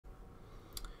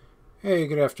Hey,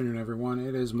 good afternoon, everyone.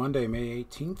 It is Monday, May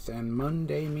 18th, and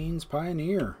Monday means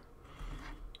Pioneer.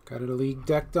 Got a league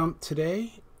deck dump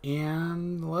today,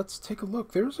 and let's take a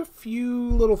look. There's a few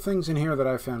little things in here that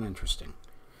I found interesting.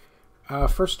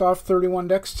 First off, 31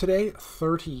 decks today,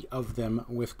 30 of them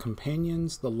with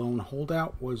companions. The lone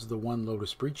holdout was the one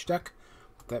Lotus Breach deck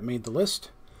that made the list.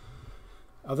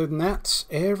 Other than that,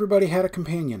 everybody had a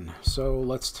companion, so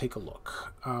let's take a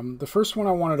look. The first one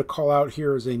I wanted to call out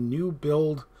here is a new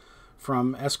build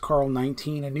from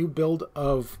SCarl19, a new build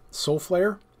of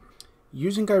Soulflare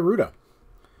using Gyruda,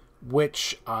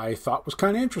 which I thought was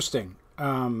kind of interesting.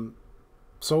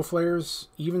 Soulflare's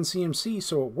even CMC,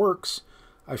 so it works.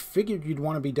 I figured you'd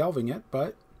want to be delving it,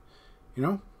 but, you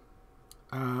know,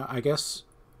 I guess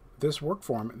this worked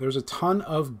for him. There's a ton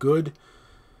of good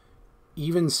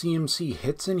even CMC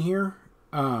hits in here.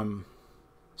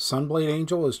 Sunblade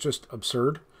Angel is just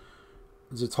absurd.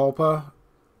 Zetalpa,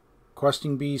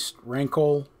 Questing Beast,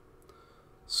 Rankle,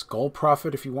 Skull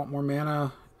Prophet if you want more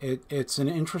mana. It's an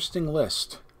interesting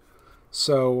list.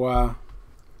 So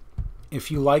if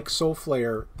you like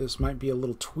Soulflare, this might be a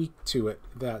little tweak to it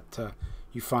that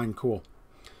you find cool.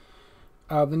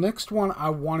 The next one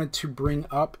I wanted to bring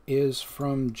up is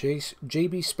from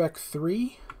JB Spec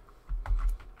 3.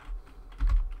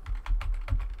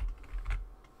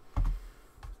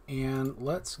 And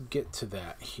let's get to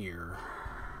that here.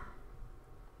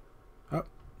 Oh,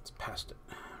 it's past it.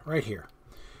 Right here.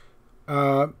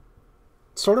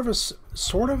 Sort of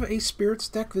a spirits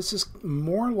deck. This is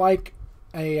more like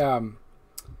a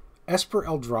Esper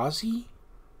Eldrazi.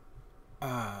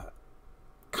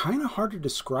 Kind of hard to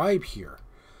describe here.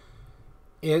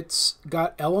 It's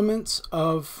got elements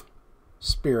of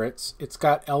spirits. It's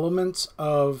got elements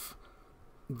of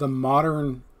the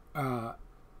modern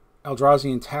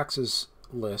Eldrazi and Taxes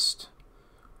list,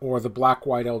 or the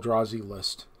black-white Eldrazi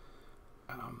list.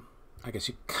 I guess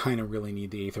you kind of really need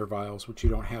the Aether Vials, which you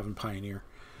don't have in Pioneer.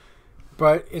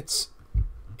 But it's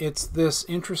this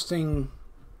interesting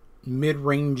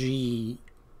mid-rangey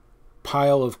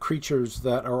pile of creatures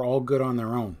that are all good on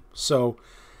their own. So,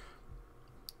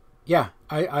 yeah,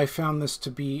 I found this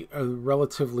to be a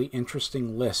relatively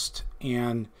interesting list,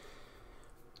 and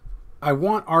I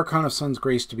want Archon of Sun's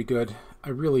Grace to be good. I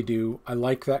really do. I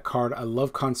like that card. I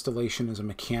love Constellation as a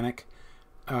mechanic.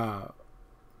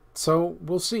 So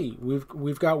we'll see.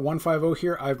 We've got 150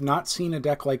 here. I've not seen a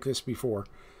deck like this before.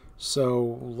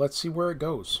 So let's see where it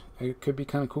goes. It could be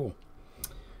kind of cool.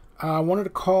 I wanted to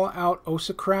call out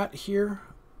Oisocrat here.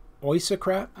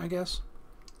 Oisocrat, I guess.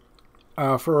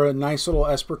 For a nice little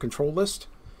Esper control list.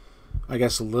 I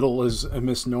guess little is a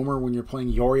misnomer when you're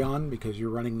playing Yorion because you're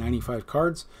running 95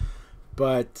 cards.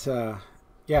 But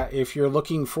yeah, if you're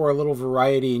looking for a little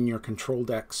variety in your control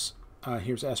decks,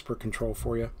 here's Esper Control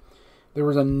for you. There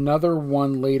was another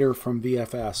one later from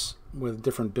VFS with a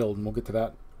different build, and we'll get to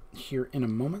that here in a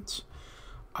moment.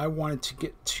 I wanted to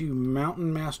get to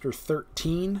Mountain Master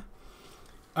 13.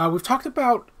 We've talked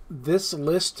about this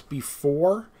list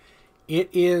before. It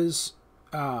is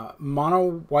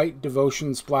mono white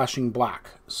devotion splashing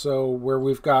black. So where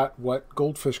we've got what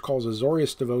Goldfish calls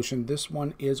Azorius devotion, this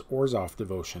one is Orzhov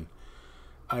devotion.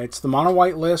 It's the mono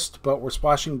white list, but we're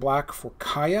splashing black for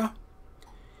Kaya.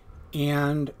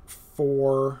 And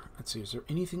for, let's see, is there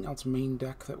anything else main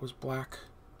deck that was black?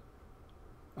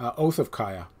 Oath of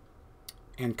Kaya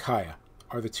and Kaya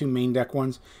are the two main deck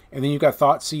ones. And then you've got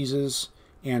Thought Seizes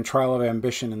and Trial of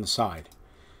Ambition in the side.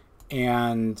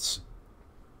 And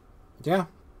yeah,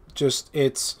 just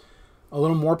it's a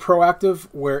little more proactive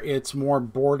where it's more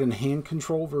board and hand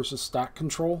control versus stack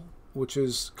control, which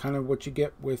is kind of what you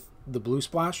get with the blue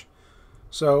splash.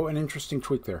 So an interesting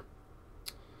tweak there.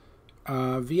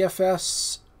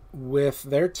 VFS with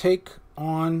their take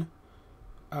on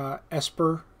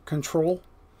Esper control.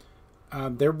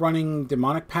 They're running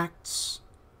Demonic Pacts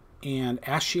and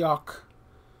Ashiok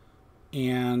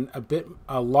and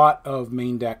a lot of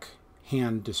main deck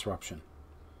hand disruption.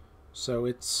 So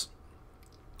it's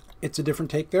a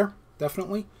different take there,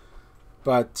 definitely.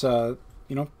 But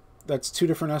you know, that's two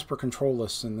different Esper control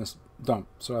lists in this dump.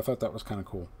 So I thought that was kind of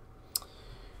cool.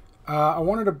 I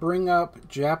wanted to bring up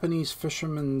Japanese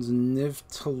Fisherman's Niv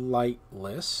to Light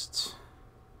list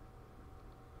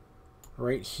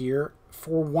right here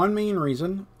for one main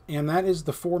reason, and that is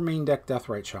the 4 main deck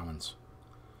Deathrite Shamans.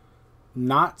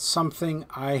 Not something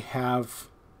I have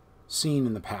seen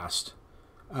in the past.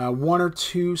 1 or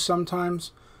 2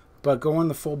 sometimes, but going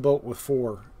the full boat with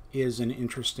 4 is an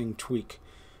interesting tweak.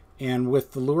 And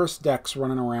with the Lurrus decks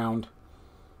running around,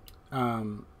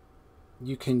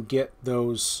 you can get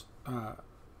those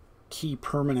key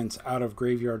permanents out of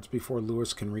graveyards before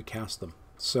Lewis can recast them.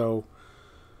 So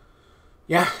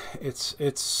yeah,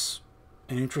 it's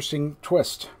an interesting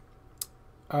twist.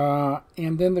 And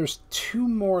then there's two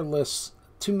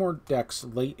more decks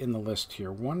late in the list here.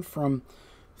 One from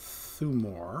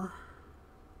Thumor,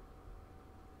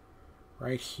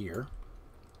 right here.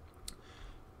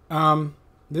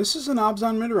 This is an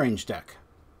Abzan Midrange deck,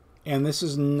 and this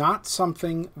is not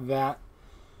something that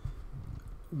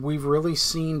we've really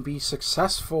seen be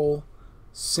successful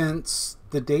since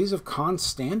the days of Khan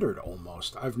Standard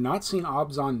almost. I've not seen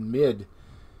Abzan Mid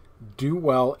do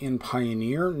well in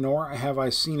Pioneer, nor have I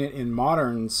seen it in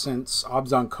Modern since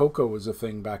Abzan Coco was a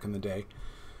thing back in the day.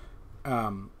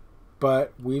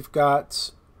 But we've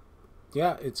got,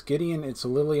 yeah, it's Gideon, it's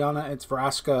Liliana, it's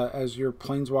Vraska as your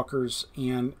Planeswalkers,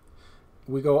 and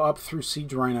we go up through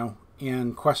Siege Rhino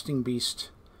and Questing Beast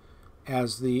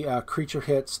as the creature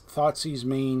hits, Thoughtseize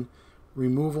main,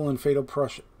 removal and Fatal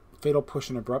Push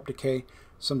and Abrupt Decay.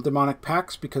 Some Demonic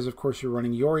Pacts because, of course, you're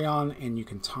running Yorion and you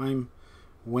can time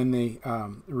when they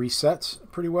reset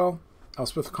pretty well.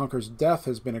 Elspeth Conquers Death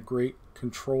has been a great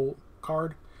control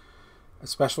card,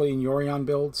 especially in Yorion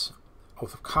builds.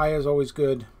 Oath of Kaya is always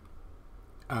good.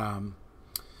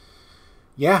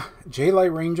 Yeah,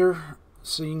 J-Light Ranger,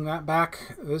 seeing that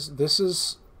back, this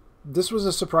was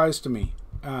a surprise to me.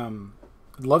 I'd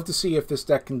love to see if this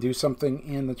deck can do something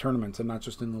in the tournament and not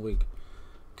just in the league,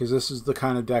 because this is the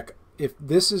kind of deck, if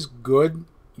this is good,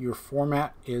 your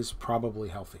format is probably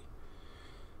healthy.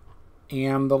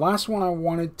 And the last one I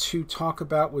wanted to talk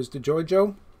about was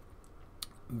DeJojo.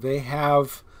 They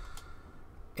have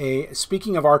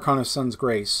speaking of Archon of Sun's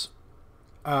Grace,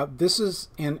 this is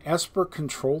an Esper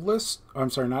control list. I'm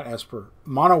sorry, not Esper,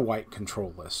 mono white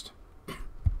control list.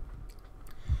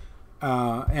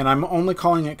 And I'm only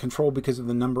calling it control because of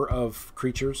the number of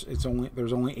creatures.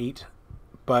 There's only 8,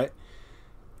 but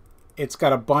it's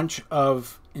got a bunch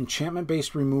of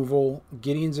enchantment-based removal,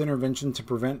 Gideon's Intervention to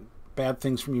prevent bad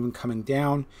things from even coming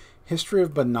down, History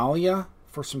of Benalia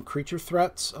for some creature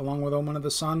threats, along with Omen of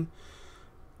the Sun.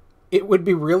 It would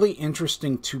be really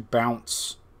interesting to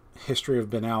bounce History of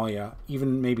Benalia,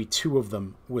 even maybe 2 of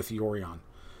them with Yorion.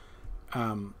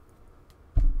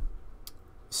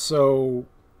 So,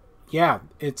 yeah,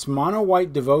 it's mono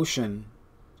white devotion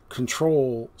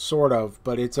control, sort of,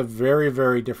 but it's a very,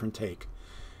 very different take.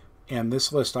 And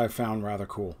this list I found rather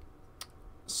cool.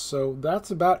 So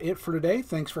that's about it for today.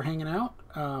 Thanks for hanging out.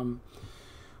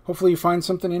 Hopefully you find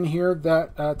something in here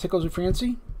that tickles your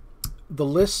fancy. The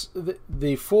list,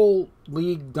 the full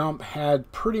league dump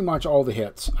had pretty much all the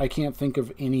hits. I can't think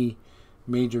of any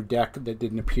major deck that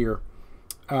didn't appear.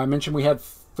 I mentioned we had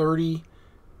 30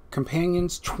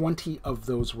 companions. 20 of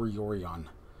those were Yorion.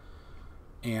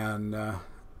 And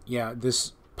yeah,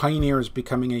 this Pioneer is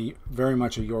becoming very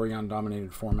much a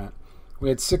Yorion-dominated format. We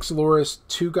had 6 Luris,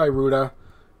 2 Gyruda,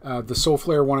 the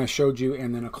Soulflare one I showed you,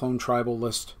 and then a Clone Tribal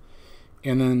list.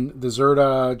 And then the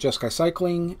Zerda Jeskai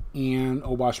Cycling and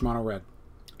Obosh Mono Red.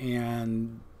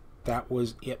 And that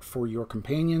was it for your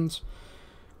companions.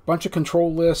 Bunch of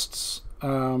control lists.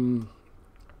 Yeah,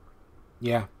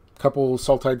 couple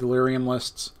Sultai Delirium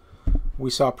lists.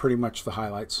 We saw pretty much the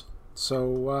highlights.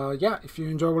 So, yeah, if you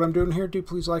enjoy what I'm doing here, do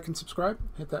please like and subscribe.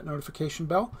 Hit that notification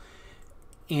bell.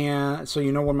 And so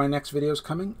you know when my next video is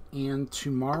coming. And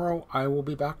tomorrow I will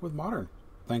be back with Modern.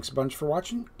 Thanks a bunch for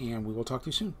watching, and we will talk to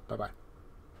you soon. Bye-bye.